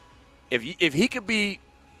 But if he could be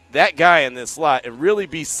that guy in this slot and really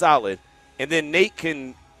be solid, and then Nate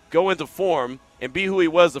can go into form and be who he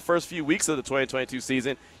was the first few weeks of the 2022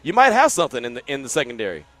 season, you might have something in the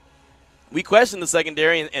secondary. We question the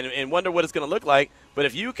secondary and wonder what it's going to look like, but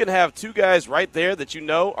if you can have two guys right there that you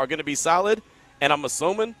know are going to be solid, and I'm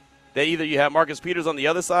assuming that either you have Marcus Peters on the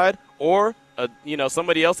other side or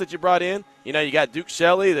somebody else that you brought in. You know, you got Duke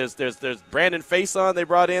Shelley. There's Brandon Faison they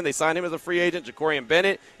brought in. They signed him as a free agent. Jacorian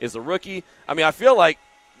Bennett is a rookie. I mean, I feel like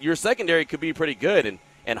your secondary could be pretty good,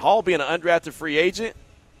 and Hall being an undrafted free agent,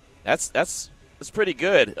 that's pretty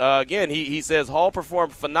good. Again, he says Hall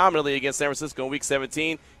performed phenomenally against San Francisco in Week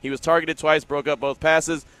 17. He was targeted twice, broke up both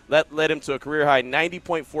passes. That led him to a career-high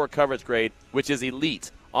 90.4 coverage grade, which is elite.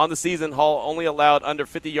 On the season, Hall only allowed under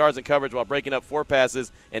 50 yards in coverage while breaking up 4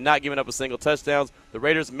 passes and not giving up a single touchdown. The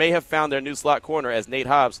Raiders may have found their new slot corner as Nate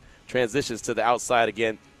Hobbs transitions to the outside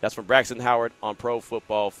again. That's from Braxton Howard on Pro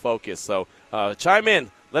Football Focus. So chime in.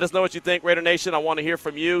 Let us know what you think, Raider Nation. I want to hear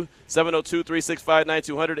from you.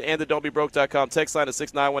 702-365-9200 and the don'tbebroke.com text line at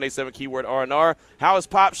 69187 keyword R&R. How has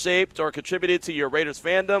Pop shaped or contributed to your Raiders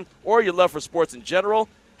fandom or your love for sports in general?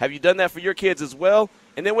 Have you done that for your kids as well?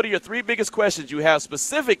 And then what are your 3 biggest questions you have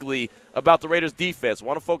specifically about the Raiders defense? I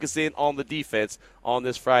want to focus in on the defense on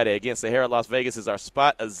this Friday. Again, Sahara Las Vegas is our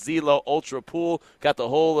spot. A Zelo Ultra Pool. Got the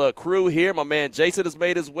whole crew here. My man Jason has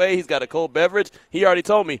made his way. He's got a cold beverage. He already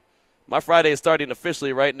told me my Friday is starting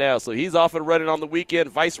officially right now. So he's off and running on the weekend.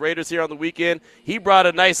 Vice Raiders here on the weekend. He brought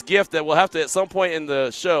a nice gift that we'll have to at some point in the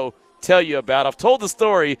show tell you about. I've told the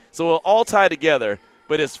story, so we'll all tie together.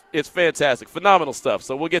 But it's fantastic, phenomenal stuff.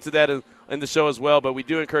 So we'll get to that in the show as well. But we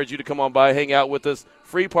do encourage you to come on by, hang out with us.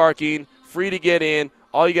 Free parking, free to get in.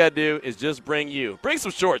 All you got to do is just bring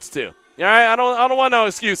some shorts too. All right, I don't want no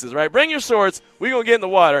excuses, right? Bring your shorts. We're gonna get in the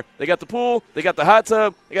water. They got the pool, they got the hot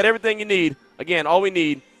tub, they got everything you need. Again, all we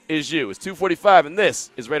need is you. It's 2:45, and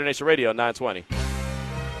this is Raider Nation Radio 920.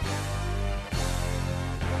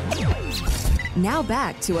 Now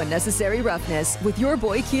back to Unnecessary Roughness with your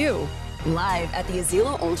boy Q. Live at the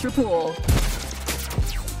Azilo Ultra Pool.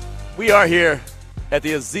 We are here at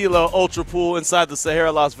the Azilo Ultra Pool inside the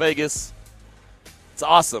Sahara Las Vegas. It's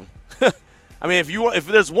awesome. I mean, if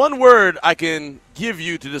there's one word I can give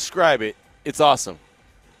you to describe it, it's awesome.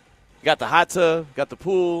 You got the hot tub, got the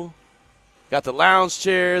pool, got the lounge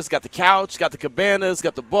chairs, got the couch, got the cabanas,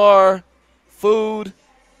 got the bar, food.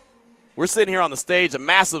 We're sitting here on the stage, a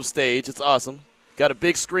massive stage. It's awesome. Got a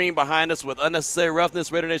big screen behind us with Unnecessary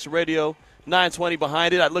Roughness, Raider Nation Radio 920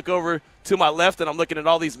 behind it. I look over to my left, and I'm looking at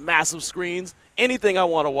all these massive screens. Anything I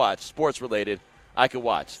want to watch, sports-related, I can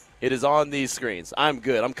watch. It is on these screens. I'm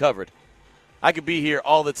good. I'm covered. I could be here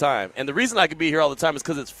all the time. And the reason I could be here all the time is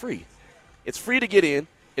because it's free. It's free to get in.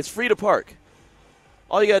 It's free to park.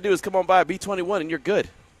 All you got to do is come on by B21, and you're good.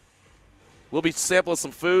 We'll be sampling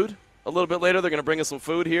some food. A little bit later, they're going to bring us some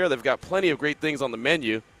food here. They've got plenty of great things on the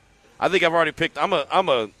menu. I think I've already picked. I'm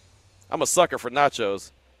a sucker for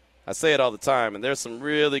nachos. I say it all the time, and there's some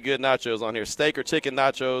really good nachos on here. Steak or chicken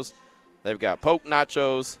nachos. They've got poke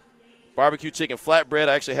nachos, barbecue chicken flatbread.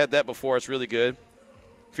 I actually had that before. It's really good.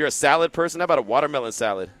 If you're a salad person, how about a watermelon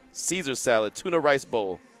salad, Caesar salad, tuna rice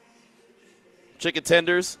bowl, chicken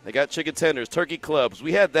tenders. They got chicken tenders, turkey clubs.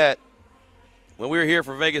 We had that when we were here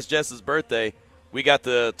for Vegas Jess's birthday. We got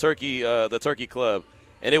the turkey club.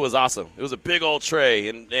 And it was awesome. It was a big old tray,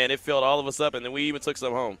 and it filled all of us up, and then we even took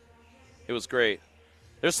some home. It was great.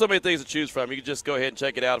 There's so many things to choose from. You can just go ahead and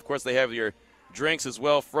check it out. Of course, they have your drinks as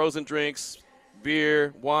well, frozen drinks,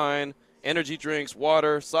 beer, wine, energy drinks,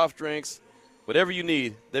 water, soft drinks, whatever you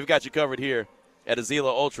need. They've got you covered here at Azilo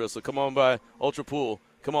Ultra. So come on by, Ultra Pool.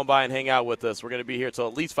 Come on by and hang out with us. We're going to be here till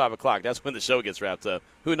at least 5 o'clock. That's when the show gets wrapped up.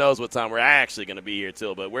 Who knows what time we're actually going to be here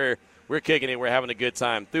till, but we're kicking it. We're having a good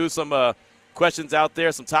time. Through some questions out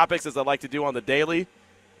there, some topics as I like to do on the daily.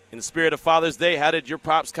 In the spirit of Father's Day, how did your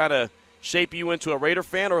pops kind of shape you into a Raider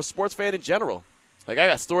fan or a sports fan in general? Like, I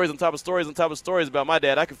got stories on top of stories on top of stories about my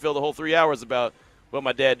dad. I could fill the whole 3 hours about what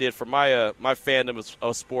my dad did for my my fandom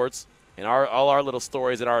of sports and all our little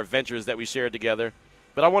stories and our adventures that we shared together.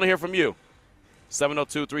 But I want to hear from you.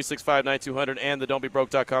 702-365-9200 and the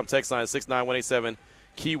don'tbebroke.com text line 69187,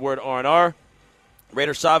 keyword R&R.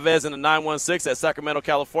 Raider Chavez in the 916 at Sacramento,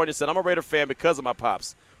 California said, I'm a Raider fan because of my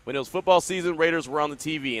pops. When it was football season, Raiders were on the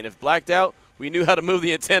TV, and if blacked out, we knew how to move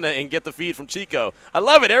the antenna and get the feed from Chico. I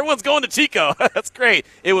love it. Everyone's going to Chico. That's great.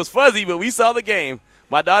 It was fuzzy, but we saw the game.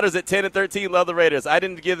 My daughters at 10 and 13 love the Raiders. I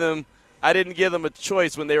didn't give them a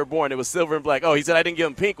choice when they were born. It was silver and black. Oh, he said I didn't give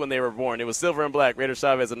them pink when they were born. It was silver and black. Raider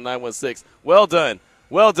Chavez at 916. Well done.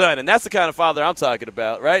 Well done. And that's the kind of father I'm talking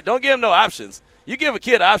about, right? Don't give him no options. You give a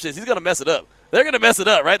kid options, he's going to mess it up. They're going to mess it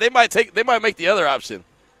up, right? They might make the other option.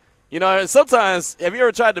 You know, and sometimes, have you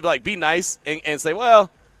ever tried to, like, be nice and say,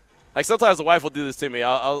 well, like sometimes the wife will do this to me.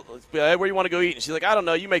 I'll be like, hey, where you want to go eat? And she's like, I don't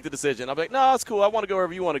know. You make the decision. I'll be like, no, it's cool. I want to go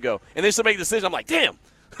wherever you want to go. And then she'll make the decision. I'm like, damn.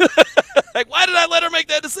 Like, why did I let her make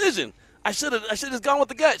that decision? I should have just gone with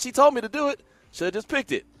the gut. She told me to do it. Should have just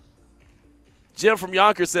picked it. Jim from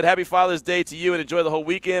Yonkers said, happy Father's Day to you and enjoy the whole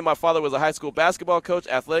weekend. My father was a high school basketball coach,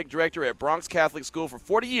 athletic director at Bronx Catholic School for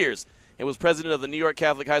 40 years and was president of the New York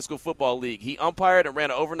Catholic High School Football League. He umpired and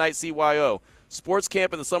ran an overnight CYO. Sports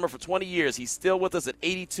camp in the summer for 20 years. He's still with us at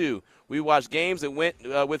 82. We watched games and went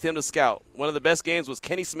with him to scout. One of the best games was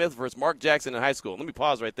Kenny Smith versus Mark Jackson in high school. Let me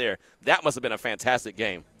pause right there. That must have been a fantastic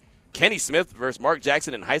game. Kenny Smith versus Mark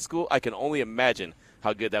Jackson in high school, I can only imagine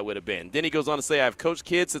how good that would have been. Then he goes on to say, I've coached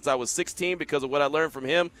kids since I was 16 because of what I learned from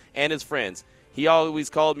him and his friends. He always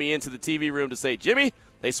called me into the TV room to say, Jimmy,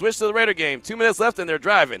 they switched to the Raider game. 2 minutes left and they're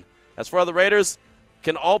driving. As for the Raiders,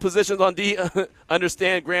 can all positions on D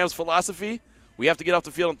understand Graham's philosophy? We have to get off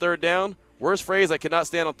the field on third down. Worst phrase, I cannot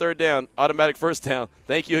stand on third down. Automatic first down.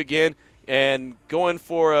 Thank you again. And going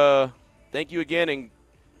for a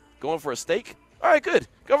steak? All right, good.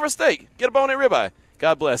 Go for a steak. Get a bone-in ribeye.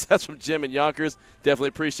 God bless. That's from Jim in Yonkers. Definitely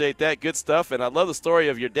appreciate that. Good stuff. And I love the story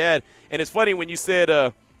of your dad. And it's funny when you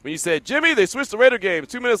said, Jimmy, they switched the Raider game.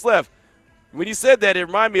 2 minutes left. When you said that, it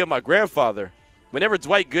reminded me of my grandfather. Whenever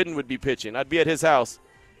Dwight Gooden would be pitching, I'd be at his house.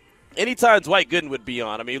 Anytime Dwight Gooden would be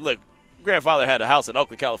on, I mean, look, grandfather had a house in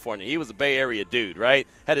Oakland, California. He was a Bay Area dude, right?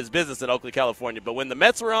 Had his business in Oakland, California. But when the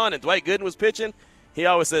Mets were on and Dwight Gooden was pitching, he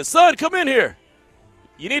always said, son, come in here.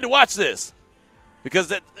 You need to watch this.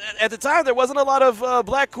 Because at the time, there wasn't a lot of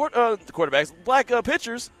black quarterbacks, black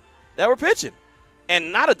pitchers that were pitching.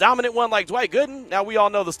 And not a dominant one like Dwight Gooden. Now, we all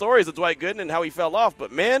know the stories of Dwight Gooden and how he fell off.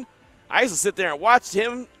 But, man, I used to sit there and watch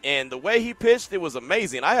him, and the way he pitched, it was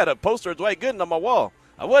amazing. I had a poster of Dwight Gooden on my wall.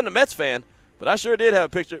 I wasn't a Mets fan, but I sure did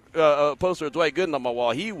have a poster of Dwight Gooden on my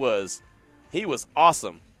wall. He was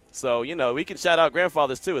awesome. So, you know, we can shout out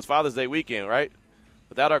grandfathers, too. It's Father's Day weekend, right?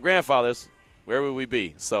 Without our grandfathers, where would we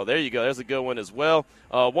be? So there you go. There's a good one as well.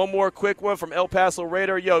 One more quick one from El Paso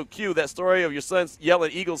Raider. Yo, Q, that story of your son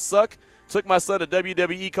yelling Eagles suck took my son to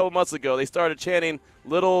WWE a couple months ago. They started chanting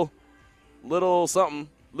little something.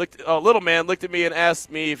 Little man looked at me and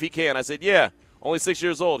asked me if he can. I said, yeah, only 6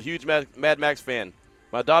 years old, huge Mad Max fan.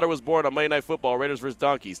 My daughter was born on Monday Night Football, Raiders versus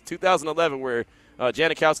Donkeys, 2011, where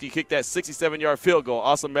Janikowski kicked that 67-yard field goal.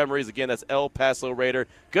 Awesome memories. Again, that's El Paso Raider.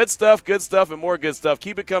 Good stuff, and more good stuff.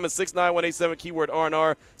 Keep it coming. 69187, keyword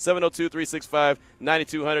R&R, 702-365-9200.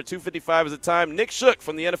 2:55 is the time. Nick Shook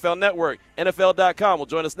from the NFL Network, NFL.com, will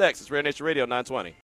join us next. It's Raider Nation Radio 920.